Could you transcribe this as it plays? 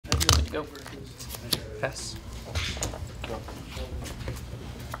Go. Pass.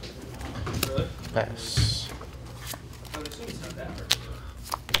 Pass.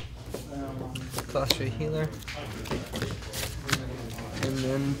 Class 3 healer. And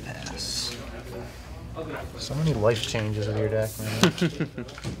then pass. So many life changes with your deck, man.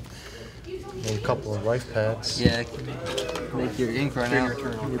 Maybe a couple of life pads. Yeah, it can make your ink run out.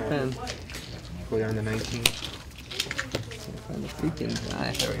 Your pen. Go down to 19. Find the freaking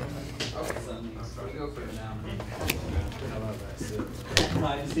guy. There we go. I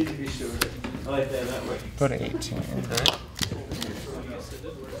just need to be sure. I like that way. Go to 18. Alright.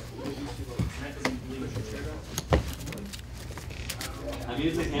 I'm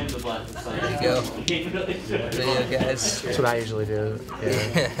using hands of black. There you go. Video, guys. That's what I usually do.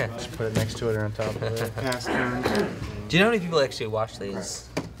 Yeah. Just put it next to it or on top of it. Pass turn. Do you know how many people actually watch these?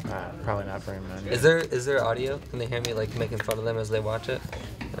 Probably not very many. Is there audio? Can they hear me like making fun of them as they watch it?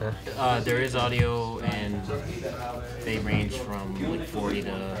 There is audio, and they range from like 40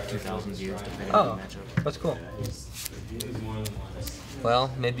 to 2,000 views depending on the matchup. That's cool. Well,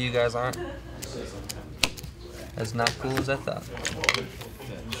 maybe you guys aren't as not cool as I thought.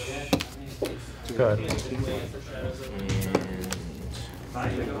 Good.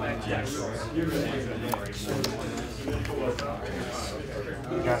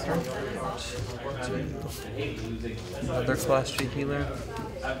 Pass turn. Another class 3 healer.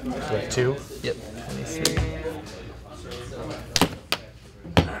 Is that 2? Yep. 23.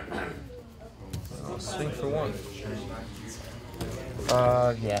 I'll swing for 1.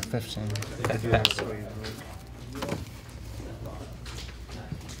 Yeah, 15. Pass.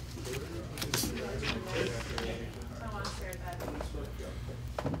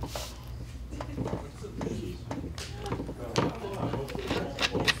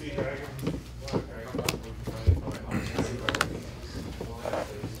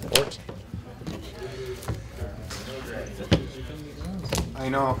 I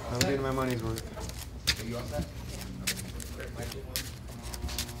know. I'm getting my money's worth.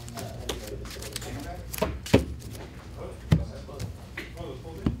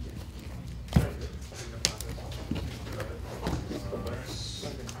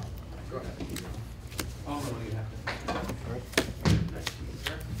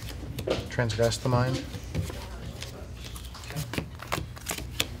 Transgress the mind.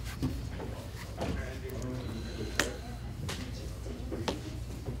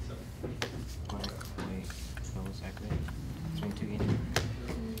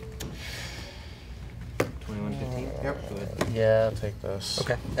 Yep. Yeah, I'll take this.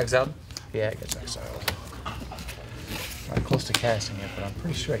 Okay. Exiled? Yeah, it gets exiled. I'm close to casting it, but I'm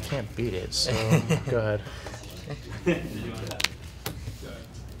pretty sure I can't beat it, so go ahead.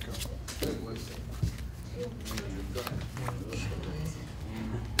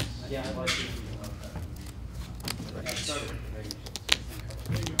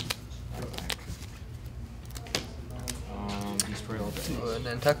 And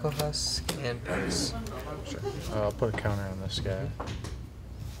then tackle husk and pass. Sure. I'll put a counter on this guy.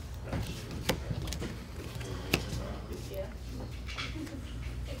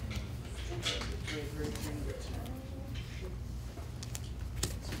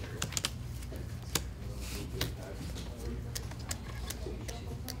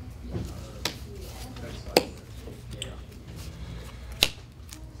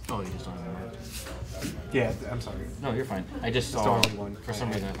 Oh, you just don't remember. Yeah, I'm sorry. No, you're fine. I just It's saw only one. for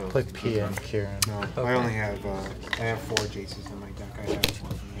some reason I thought. Play P and Kieran. No, Okay. I only have 4 Jaces in my deck. I have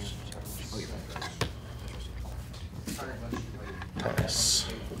one from here. Pass.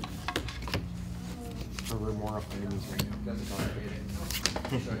 So we're more up enemies right now.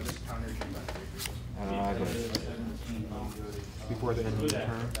 Go ahead. Before the end of the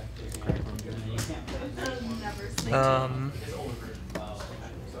turn.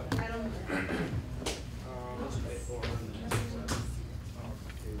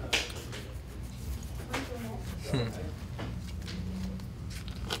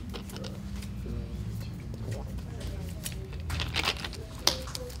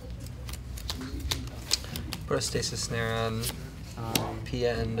 Put a stasis snare on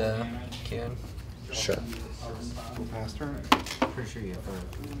Pia and Kieran. Sure. Go past turn. Pretty sure you have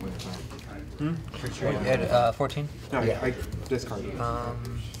Pretty sure you had 14? No, yeah, I discarded.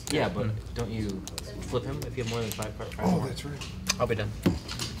 Yeah, but don't you flip him if you have more than 5 cards? Oh, that's right. I'll be done.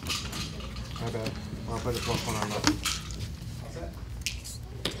 My bad. I'll put a +1 on that.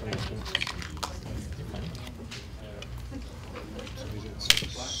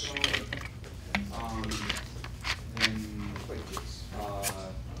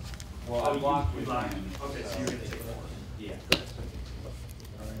 Well, I blocked with okay, so you're going to take 4. Yeah.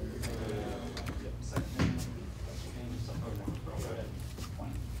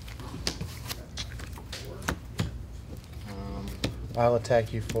 I'll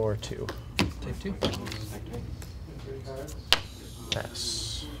attack you for 2. Take 2.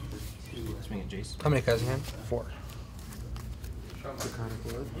 Pass. Swing at Jace. How many cards in hand? 4. Draconic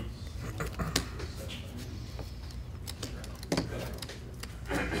Lord.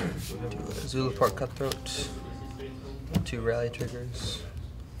 Zulaport Cutthroat. 2 rally triggers.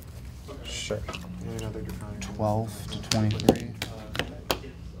 Sure. And another Draconic. 12 to 23.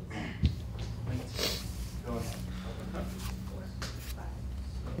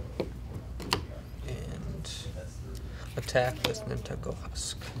 And attack with Nintago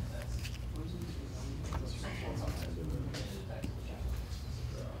Husk.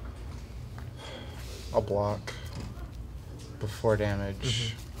 I'll block. Before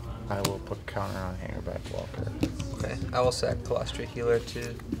damage, I will put a counter on Hangerback Walker. Okay, I will sack Colostria Healer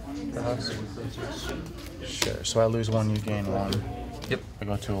to the Husk. Sure. So I lose 1, you gain 1. Yep. I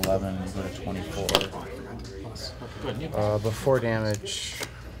go to 11, you go to 24. Good. Before damage.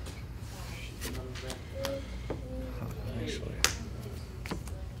 Actually.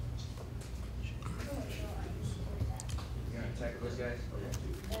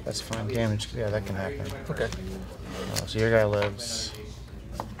 That's fine. Damage, yeah, that can happen. Okay. So your guy lives.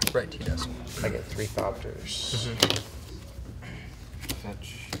 Right, he does. I get 3 Thopters.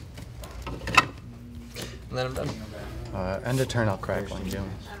 Fetch. And then I'm done. End of turn, I'll Crackling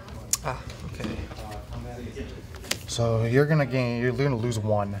Doom. Ah, okay. So you're gonna lose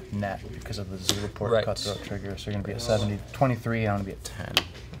 1 net because of the Zulaport Right. Cutthroat trigger. So you're gonna be at 70, 23, and I'm gonna be at 10.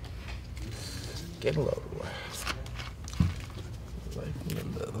 Get low.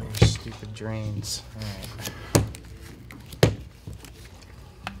 Limbo. Stupid drains. Alright.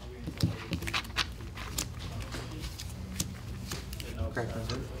 Crack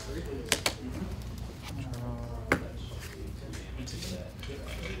those in.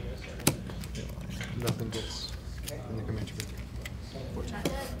 Nothing gets in the command for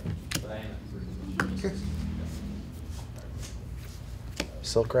 3. Okay.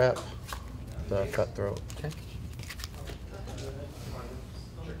 Silk Wrap, the Cutthroat. Okay.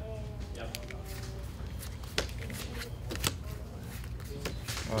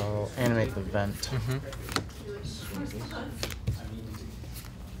 I'll animate the vent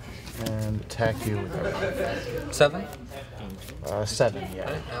and attack you with everything. 7? 7, yeah.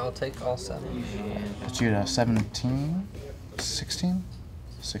 Okay, I'll take all 7. It's you to 17? 16?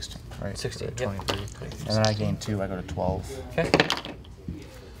 16, right? 16, yep. 23. And then I gain 2, I go to 12. Okay.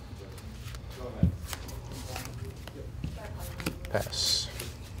 Pass.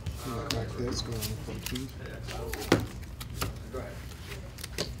 I'm gonna crack this, go on 14.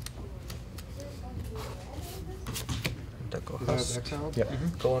 Nintago Is that Husk. exiled? Yep.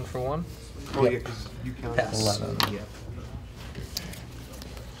 Going for 1. Oh, Yep. yeah, because you count. Pass. 11. Yep.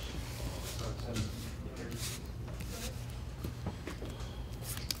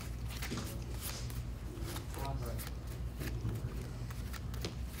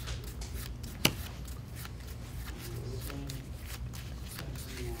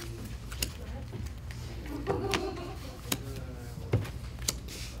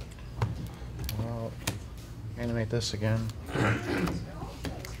 I'll animate this again.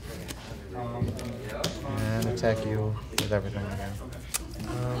 And attack you with everything again.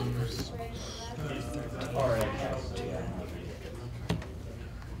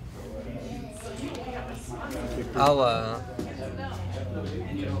 I'll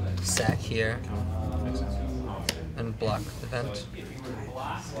sack here and block the vent.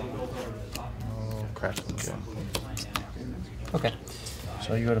 Oh, Crackling Doom. Okay.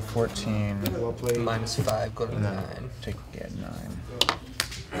 So you go to 14. Well played. -5, go to And then 9. take 9.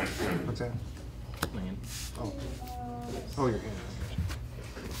 What's that? Land. Oh. Oh, your hand.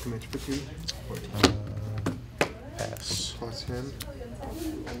 Command for 2. Pass. Plus him.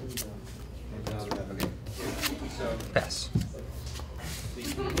 Pass.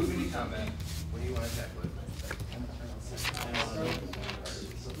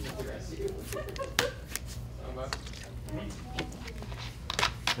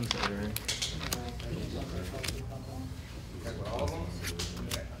 Considering.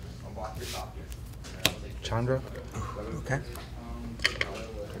 Chandra. Okay.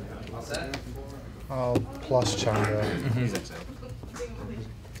 I'll plus Chandra. He's exiled.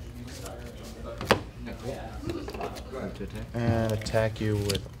 To attack. And attack you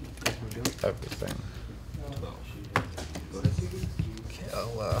with everything. Okay,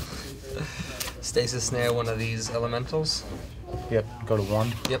 I'll stasis snare one of these elementals. Yep, go to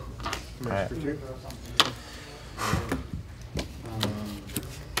 1. Yep. Command for 2.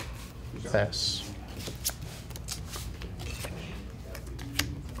 Pass.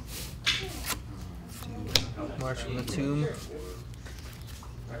 March from the tomb.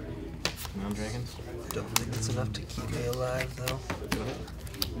 Non-dragons? Don't think it's enough to keep me alive though.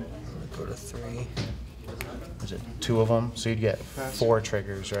 Go to 3. Is it 2 of them? So you'd get 4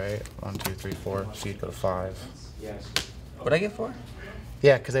 triggers, right? 1, 2, 3, 4. So you'd go to 5. What'd I get 4?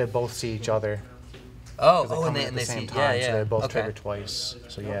 Yeah, because they would both see each other. Oh, 'Cause they oh, come and in they, at and the they same see. time, Yeah, so yeah. they both Okay. trigger twice.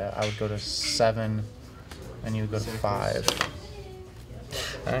 So yeah, I would go to 7, and you would go to 5.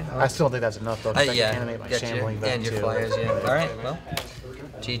 Alright. I still don't think that's enough though. 'Cause I Yeah. can animate my Got you. shambling vet And your too. flyers, yeah. Alright, well.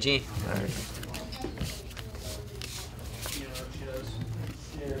 GG. Alright.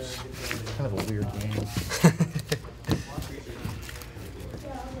 Kind of a weird game.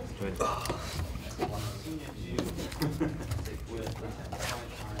 Good.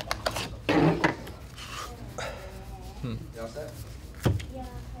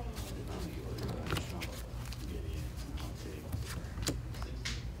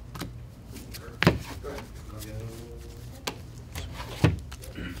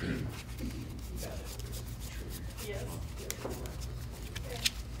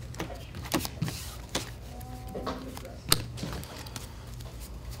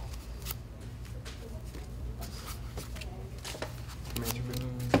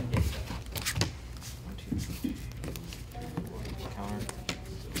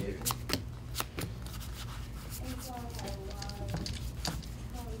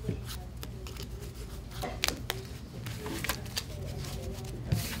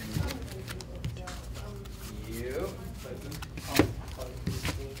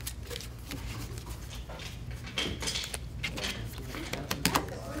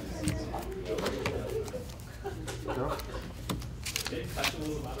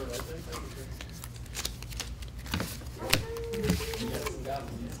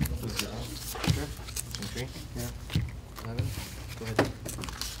 Yeah. 11. Go ahead.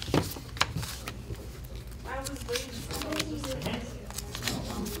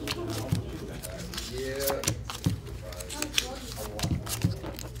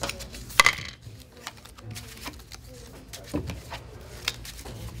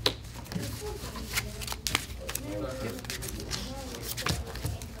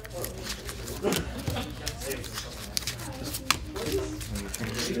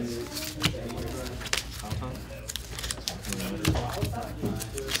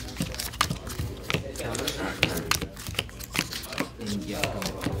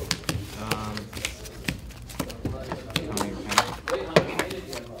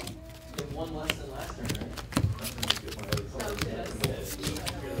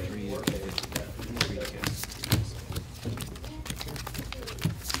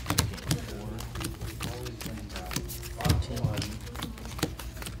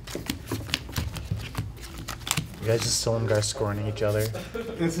 You guys just still guys scoring each other.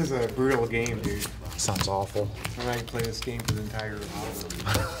 This is a brutal game, dude. Sounds awful. I might play this game for the entire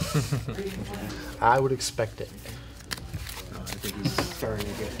hour. I would expect it. No, I think he's starting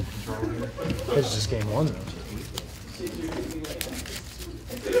to get control here. It's just game 1 though.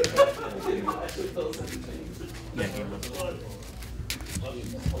 Yeah, game 1.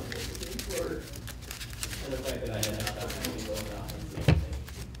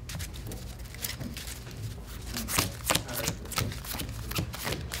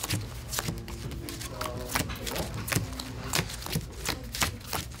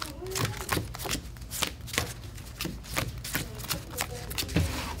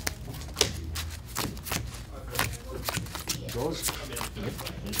 Goes.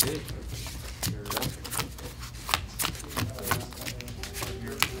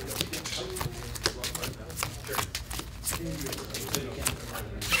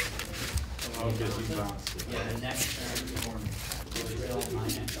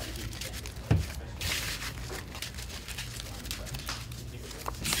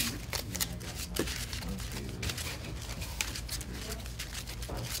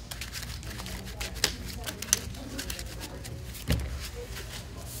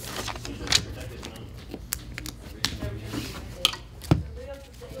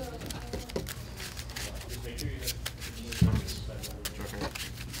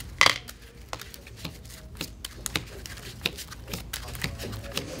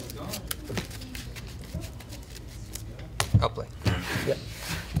 I'll play. Yep.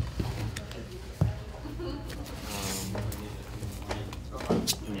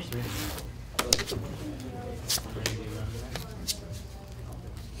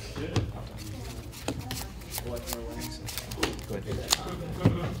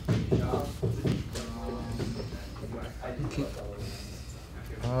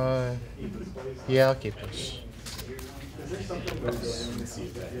 Yeah, I'll keep this.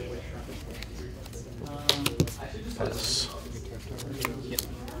 Pass. Yep.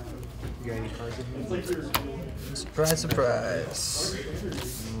 You got any cards in here? Surprise, surprise.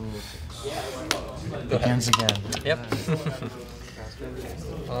 Begins again. Yep.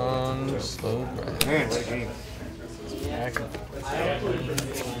 Slow grab. Man, what a game.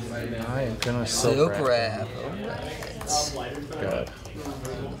 I am gonna Silk silk wrap. Good.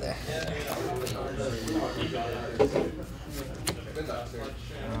 There.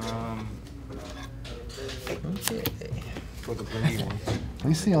 Okay. For the blingy one. At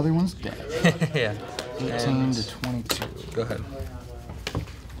least the other one's dead. Yeah. 18 to 22. Go ahead.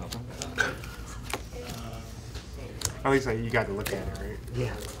 At least you got to look at it, right?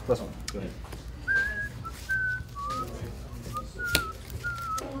 Yeah. Plus one. Go ahead.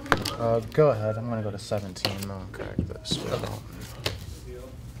 Go ahead. I'm gonna go to 17. I'll crack this. Okay.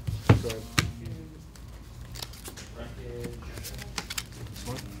 Go ahead.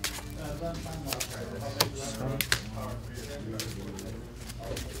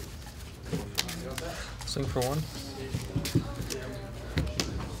 Swing for one.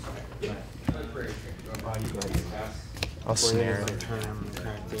 I'll snare. Turn and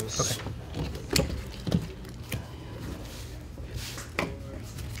crack this. Okay.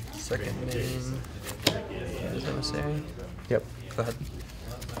 Second main. Is emissary. Yep. Go ahead.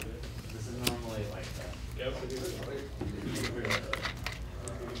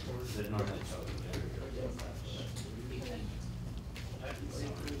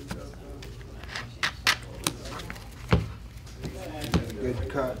 Good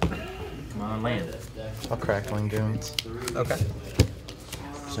cut. Come on, land. I'll crack Wing Goons. Okay.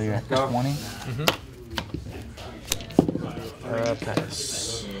 So you're at Go. 20. Mm-hmm.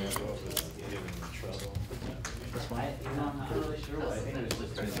 Pass.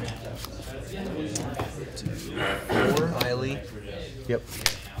 Four. Miley. Yep.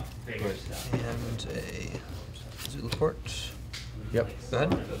 And a Zulaport. Yep. Go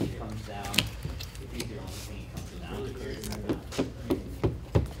ahead.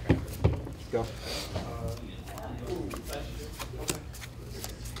 Go.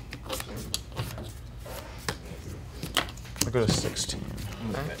 I'll go to 16.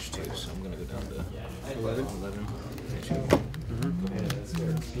 I'm gonna fetch two, so I'm gonna go down to 11. 11.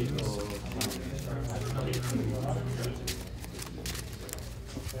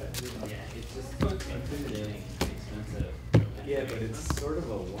 Yeah, but it's sort of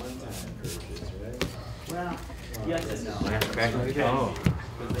a one-time purchase, right? Well, yes and no. Back right there. Oh.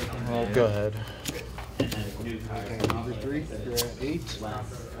 Well, go ahead. Okay, number 3. You're at 8.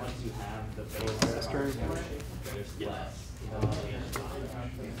 Once you have the Last turn.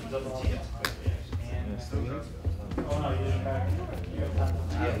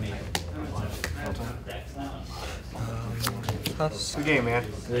 Pass. Good game, man.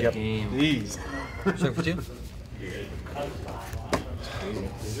 Yep. Game. These. Swing for two.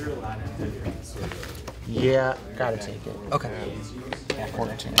 Yeah, gotta take it. Okay. At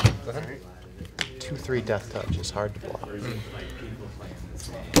 14. Go ahead. 2-3 death touch is hard to block.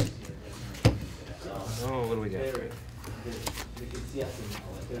 Oh, what do we got?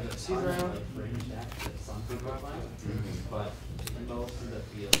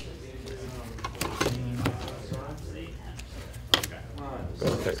 Go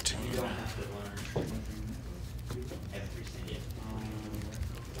 13.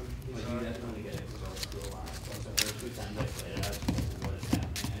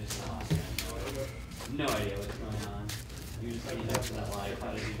 No idea what's going on. You just have to live.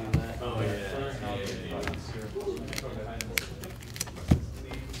 How did you do that? Oh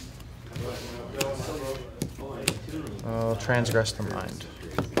I'll transgress the mind.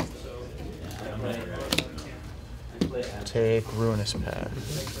 Take Ruinous Path.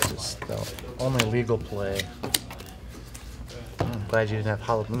 It's the only legal play. I'm glad you didn't have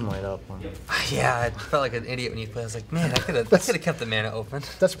Hollow Moonlight up. Yeah, I felt like an idiot when you played. I was like, man, I could have kept the mana open.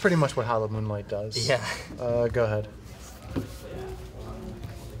 That's pretty much what Hollow Moonlight does. Yeah. Go ahead.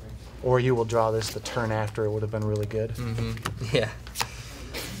 Or you will draw this the turn after. It would have been really good. Mm-hmm. Yeah.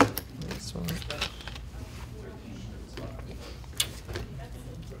 This one.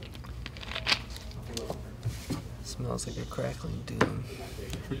 Smells like a crackling doom.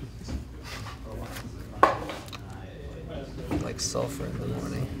 Like sulfur in the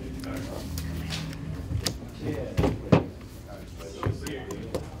morning.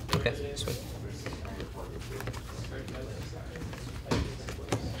 Okay, sweet.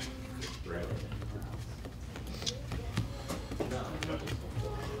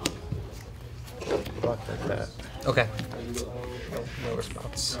 Block like that. Okay. No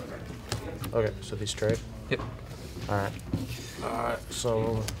response. Okay, so these trade. Yep. Alright.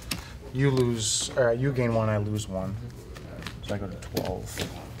 So you lose, or you gain 1, I lose 1. So I go to 12.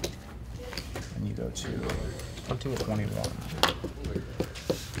 And you go to 21.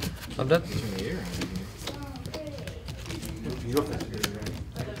 I'm done. You go first.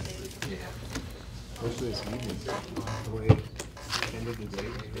 Yeah. Most of this evening, the way end of the day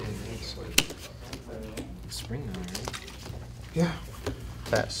was really nice. Like, Spring now, right? yeah.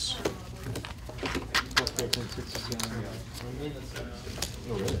 Pass.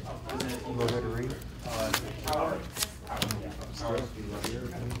 Oh, really? Low head of rain? Still, that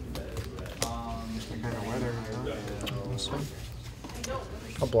kind of weather, huh?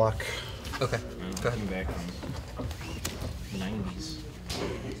 I'll block. Okay. Go Coming ahead. back from 90s.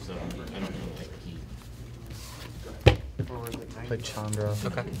 So I don't know, like heat. Or was it night? Play Chandra.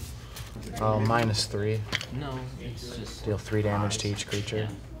 Okay. -3. No, it's just. Deal 3 damage to each creature.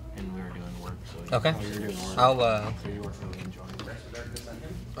 And we were doing work, so. Okay. Oh, you're doing work. I'll So you weren't really enjoying it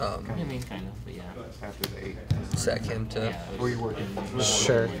I mean, kind of, but yeah. after the 8. sack him to. Yeah, Were you working?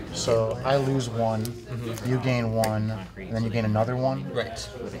 Sure. So I lose 1, you gain 1, and then you gain another 1. Right.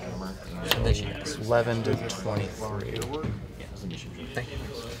 With a mark. And then she has. 11 to 23. Yeah, it was an issue. Thank you.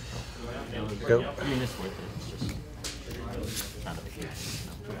 Go. I mean, it's worth it. It's just not a big deal.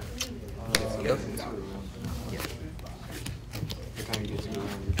 Go. Yeah. The time you get to go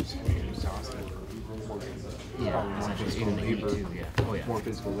around, you're just exhausted. Yeah, essentially, even the heat too, yeah. Oh, yeah. More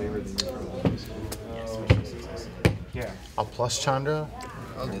physical labor than you're probably used to. Yeah, especially since I said. Yeah. I'll plus Chandra.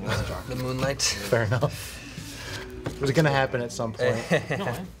 I'll do the moonlight. Fair enough. It was gonna happen at some point. No,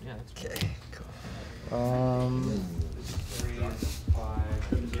 yeah, that's Okay. Cool.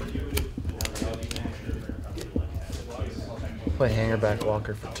 Play Hangerback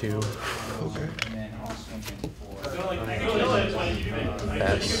Walker for 2. Okay.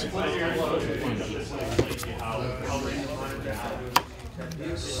 Pass.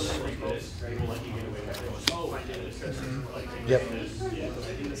 Yep.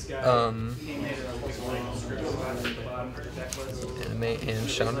 Anime and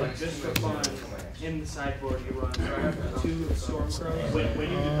Chandra. In the sideboard, you run 2 Storm Crows. As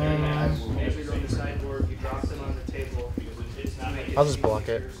you go in the sideboard, you drop them on the table. I'll just block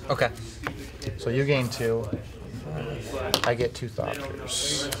it. Okay. So you gain 2. I get 2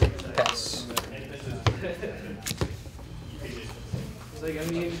 Thopters. Pass. Like, I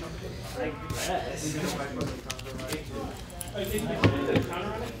mean, I guess.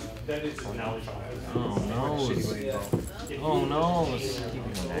 Oh no. Oh no.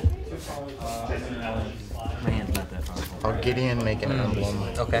 My hand's not that powerful. I'll Gideon make an emblem.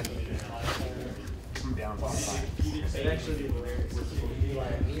 Okay. I'm down 5. It's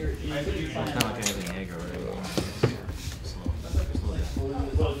not like I have an aggro right now.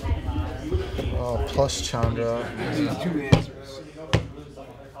 Oh, plus Chandra. These are 2 answers.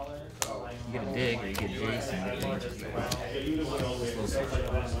 You get a dig or you get Jason.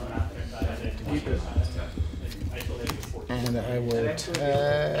 And I will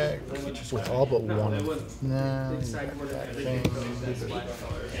attack with all but 1. Nah, that thing.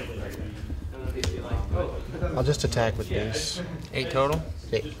 I'll just attack with base. 8 total.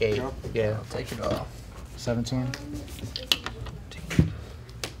 8. Yeah. Take it all. 17.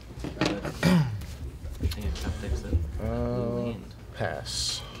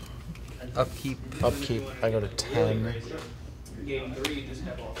 Pass. Upkeep. Upkeep. I go to 10. Game 3, just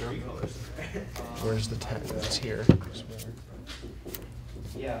have all 3 colors. Where's the 10? It's here.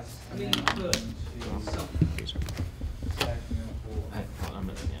 Yeah. I mean, you could. I'm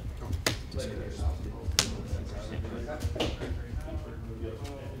at the end.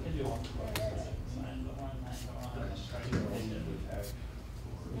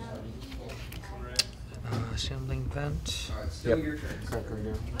 Shambling vent. Yep. Crack right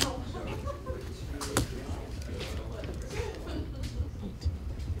now.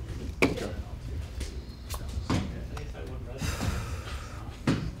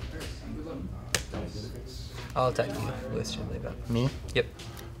 I'll attack you with shambling vent. Me? Yep.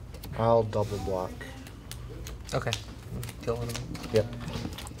 I'll double block. Okay. Kill one of them. Yep.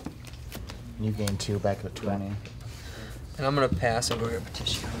 You gain 2 back to 20. And I'm gonna pass and go grab a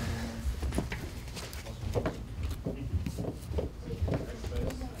tissue.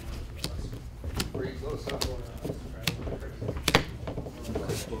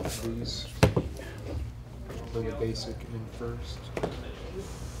 Please. Play the basic in first.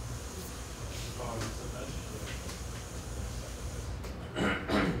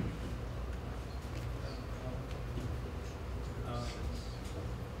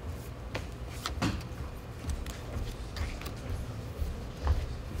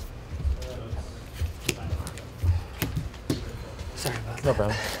 Sorry about No that.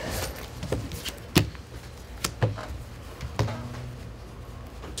 problem.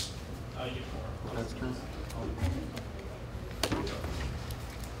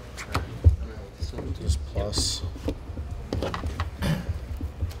 Just plus.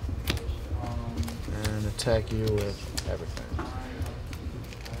 And attack you with everything.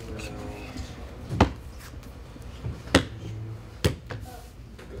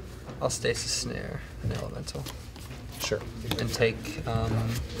 I'll stasis snare an elemental Sure. and take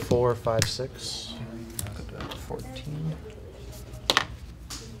 4, 5, 6. 14.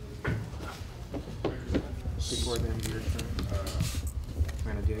 Before the end of your turn.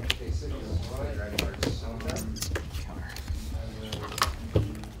 Kind of dig.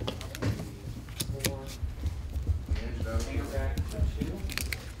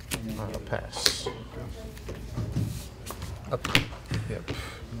 Pass. Up. Yep.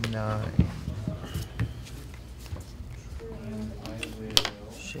 9.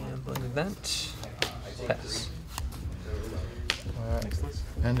 Shambling event. Pass. Alright.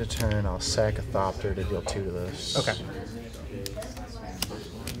 End of turn, I'll sack a Thopter to deal 2 to this. Okay.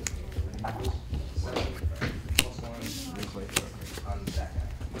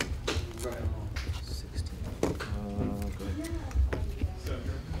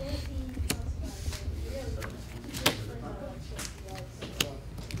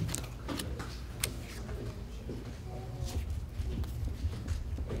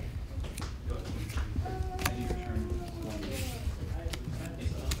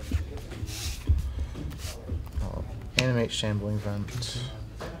 I'll animate Shambling Vent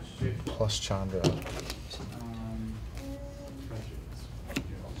plus Chandra.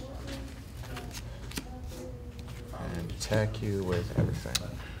 And attack you with everything.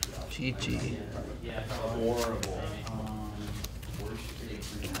 GG.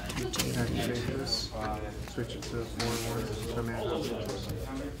 Activate this. Switch it to 4/1. Come out.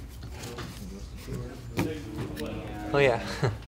 Oh yeah.